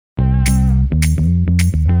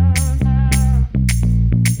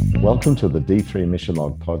Welcome to the D3 Mission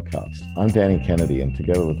Log podcast. I'm Danny Kennedy, and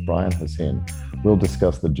together with Brian Hassin, we'll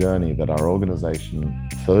discuss the journey that our organization,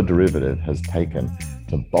 Third Derivative, has taken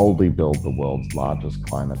to boldly build the world's largest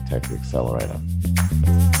climate tech accelerator.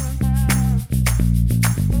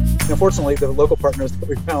 Unfortunately, the local partners that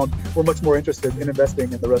we found were much more interested in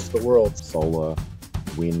investing in the rest of the world. Solar,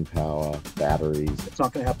 wind power, batteries. It's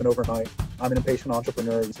not going to happen overnight. I'm an impatient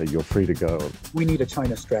entrepreneur. So you're free to go. We need a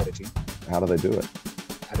China strategy. How do they do it?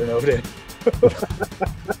 I don't know if it is.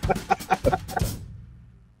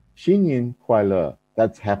 Xinyin Kuai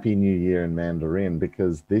That's Happy New Year in Mandarin,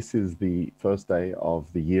 because this is the first day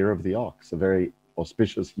of the Year of the Ox, a very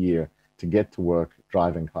auspicious year to get to work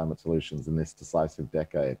driving climate solutions in this decisive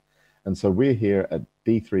decade. And so we're here at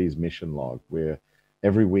D3's Mission Log. We're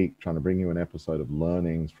every week trying to bring you an episode of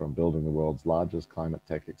learnings from building the world's largest climate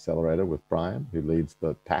tech accelerator with Brian, who leads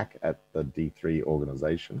the pack at the D3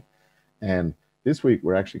 organization. And this week,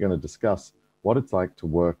 we're actually going to discuss what it's like to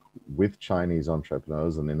work with Chinese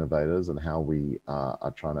entrepreneurs and innovators and how we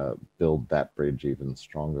are trying to build that bridge even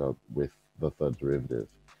stronger with the Third Derivative.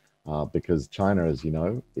 Because China, as you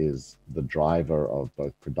know, is the driver of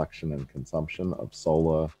both production and consumption of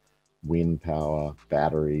solar, wind power,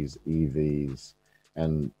 batteries, EVs,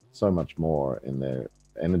 and so much more in their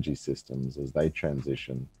energy systems as they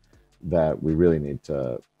transition, that we really need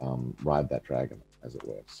to ride that dragon, as it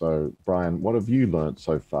were. So, Brian, what have you learned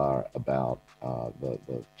so far about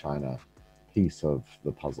the China piece of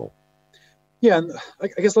the puzzle? Yeah, and I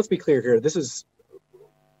guess let's be clear here.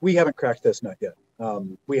 We haven't cracked this nut yet.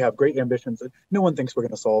 We have great ambitions. No one thinks we're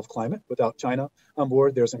going to solve climate without China on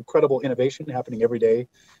board. There's incredible innovation happening every day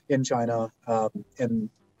in China, and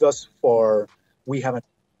thus far, we haven't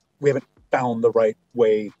found the right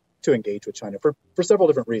way to engage with China for several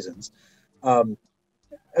different reasons.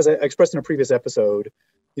 As I expressed in a previous episode,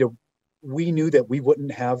 we knew that we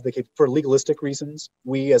wouldn't have for legalistic reasons.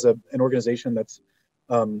 We, as an organization that's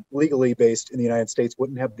legally based in the United States,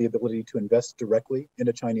 wouldn't have the ability to invest directly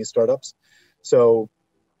into Chinese startups. So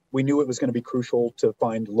we knew it was going to be crucial to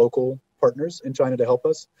find local partners in China to help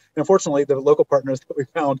us. And unfortunately, the local partners that we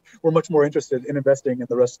found were much more interested in investing in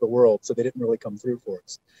the rest of the world, so they didn't really come through for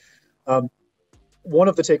us. One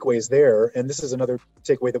of the takeaways there, and this is another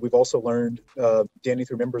takeaway that we've also learned, Danny,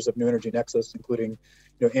 through members of New Energy Nexus, including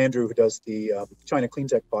Andrew, who does the China Clean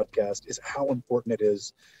Tech podcast, is how important it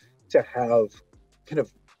is to have kind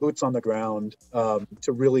of boots on the ground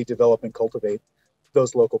to really develop and cultivate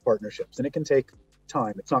those local partnerships. And it can take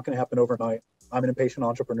time. It's not going to happen overnight. I'm an impatient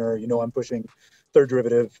entrepreneur. I'm pushing Third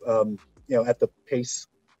Derivative, at the pace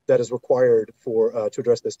that is required to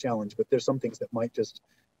address this challenge. But there's some things that might just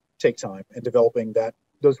take time, and developing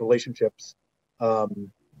those relationships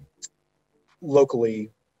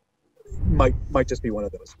locally might just be one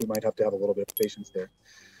of those. We might have to have a little bit of patience there.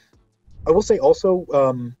 I will say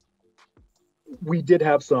also, we did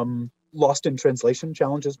have some lost in translation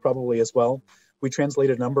challenges probably as well. We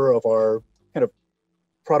translated a number of our kind of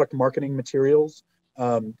product marketing materials.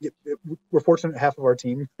 We're fortunate half of our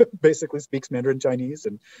team basically speaks Mandarin Chinese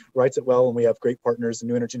and writes it well, and we have great partners in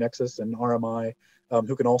New Energy Nexus and RMI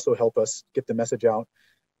who can also help us get the message out.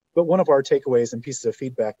 But one of our takeaways and pieces of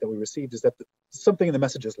feedback that we received is that something in the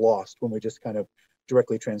message is lost when we just kind of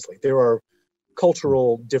directly translate. There are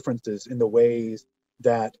cultural differences in the ways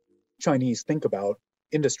that Chinese think about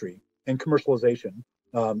industry and commercialization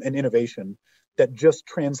and innovation, that just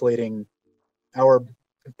translating our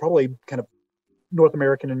probably kind of North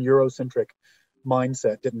American and Eurocentric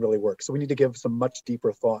mindset didn't really work. So we need to give some much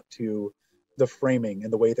deeper thought to the framing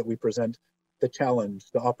and the way that we present the challenge,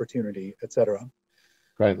 the opportunity, et cetera.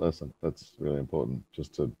 Great lesson. That's really important,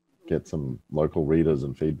 just to get some local readers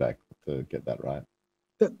and feedback to get that right.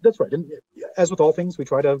 That's right. And as with all things, we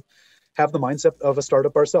try to have the mindset of a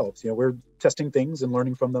startup ourselves. We're testing things and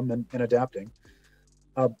learning from them and adapting.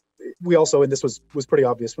 We also, and this was pretty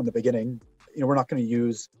obvious from the beginning, we're not going to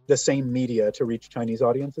use the same media to reach Chinese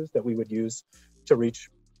audiences that we would use to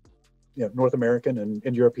reach North American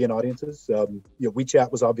and European audiences.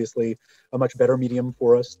 WeChat was obviously a much better medium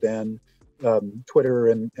for us than Twitter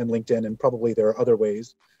and LinkedIn, and probably there are other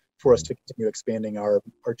ways for us to continue expanding our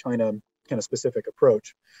China kind of specific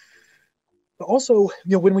approach. But also,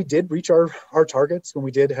 when we did reach our targets, when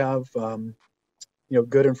we did have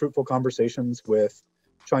good and fruitful conversations with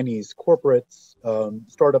Chinese corporates,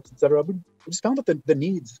 startups, et cetera, we just found that the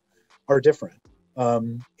needs are different,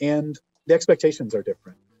 and the expectations are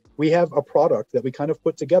different. We have a product that we kind of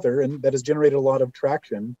put together and that has generated a lot of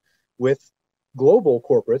traction with global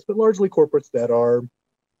corporates, but largely corporates that are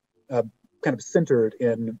kind of centered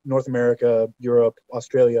in North America, Europe,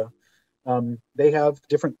 Australia. They have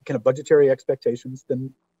different kind of budgetary expectations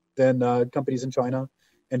than than companies in China,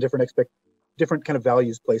 and different kind of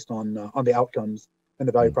values placed on the outcomes and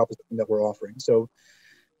the value proposition that we're offering. So,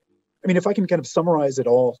 I mean, if I can kind of summarize it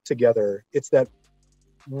all together, it's that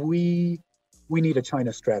we need a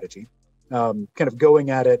China strategy, kind of going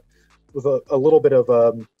at it with a little bit of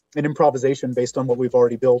an improvisation based on what we've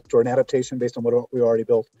already built, or an adaptation based on what we already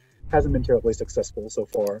built. Hasn't been terribly successful so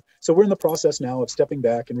far. So we're in the process now of stepping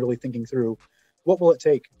back and really thinking through what will it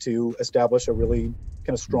take to establish a really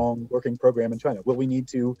kind of strong working program in China. Will we need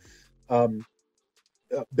to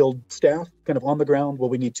build staff kind of on the ground? Will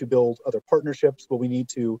we need to build other partnerships? Will we need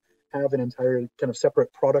to have an entire kind of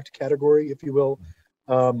separate product category, if you will,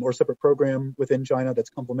 or separate program within China that's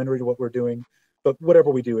complementary to what we're doing? But whatever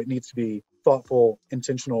we do, it needs to be thoughtful,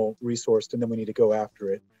 intentional, resourced, and then we need to go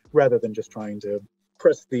after it rather than just trying to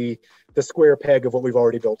press the square peg of what we've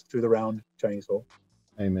already built through the round Chinese hole.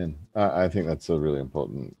 Amen. I think that's a really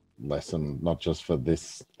important lesson, not just for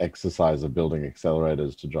this exercise of building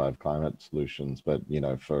accelerators to drive climate solutions, but,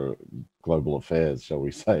 for global affairs, shall we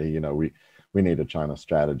say, we need a China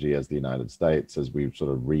strategy as the United States, as we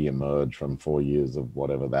sort of re-emerge from 4 years of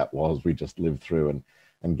whatever that was we just lived through,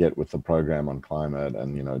 and get with the program on climate.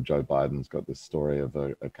 And, Joe Biden's got this story of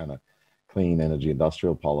a kind of clean energy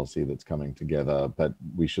industrial policy that's coming together. But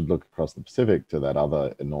we should look across the Pacific to that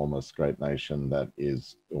other enormous great nation that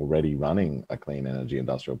is already running a clean energy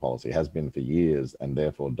industrial policy, has been for years, and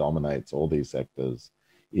therefore dominates all these sectors,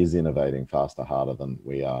 is innovating faster, harder than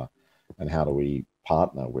we are. And how do we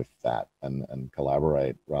partner with that and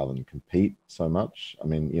collaborate rather than compete so much? I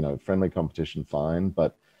mean, friendly competition, fine,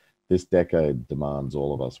 but this decade demands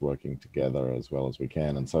all of us working together as well as we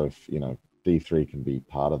can. And so if, D3 can be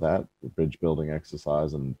part of that, the bridge building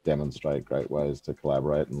exercise, and demonstrate great ways to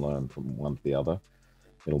collaborate and learn from one to the other,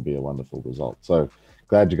 it'll be a wonderful result. So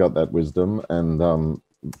glad you got that wisdom and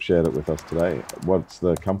shared it with us today. What's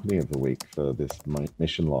the company of the week for this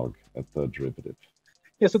mission log at the Derivative?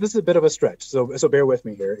 Yeah, so this is a bit of a stretch, so bear with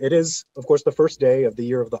me here. It is, of course, the first day of the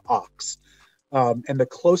year of the ox. And the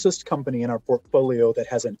closest company in our portfolio that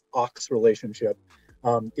has an ox relationship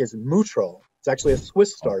is Mutual. It's actually a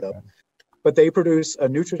Swiss startup, but they produce a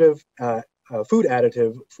nutritive food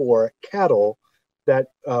additive for cattle that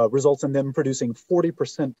results in them producing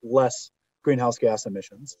 40% less greenhouse gas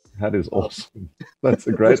emissions. That is awesome. That's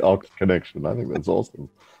a great ox connection. I think that's awesome.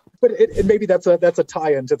 But maybe that's a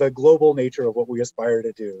tie-in to the global nature of what we aspire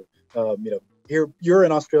to do. You're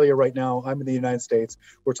in Australia right now. I'm in the United States.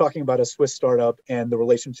 We're talking about a Swiss startup and the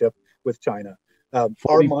relationship with China.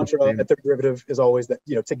 Our mantra at the Derivative is always that,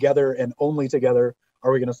 together and only together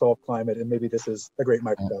are we going to solve climate, and maybe this is a great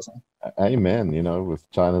microcosm. Amen. With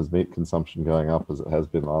China's meat consumption going up as it has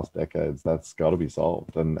been last decades, that's got to be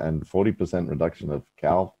solved. And 40% reduction of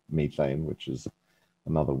cow methane, which is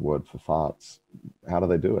another word for farts. How do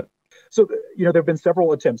they do it? So, there have been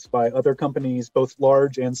several attempts by other companies, both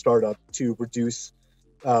large and startup, to reduce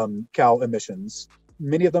cow emissions.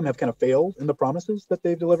 Many of them have kind of failed in the promises that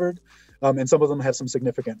they've delivered, and some of them have some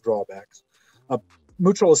significant drawbacks.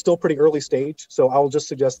 Mutual is still pretty early stage, so I'll just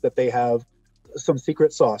suggest that they have some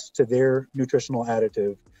secret sauce to their nutritional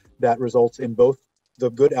additive that results in both the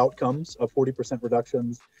good outcomes of 40%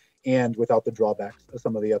 reductions and without the drawbacks of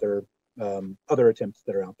some of the other attempts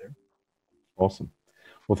that are out there. Awesome.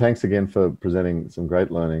 Well, thanks again for presenting some great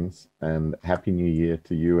learnings, and Happy New Year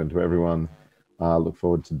to you and to everyone. Look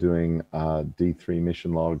forward to doing D3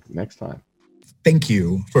 Mission Log next time. Thank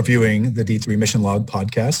you for viewing the D3 Mission Log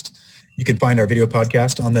podcast. You can find our video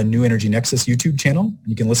podcast on the New Energy Nexus YouTube channel.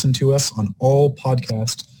 You can listen to us on all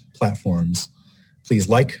podcast platforms. Please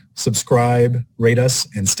like, subscribe, rate us,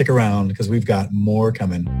 and stick around because we've got more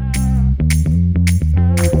coming.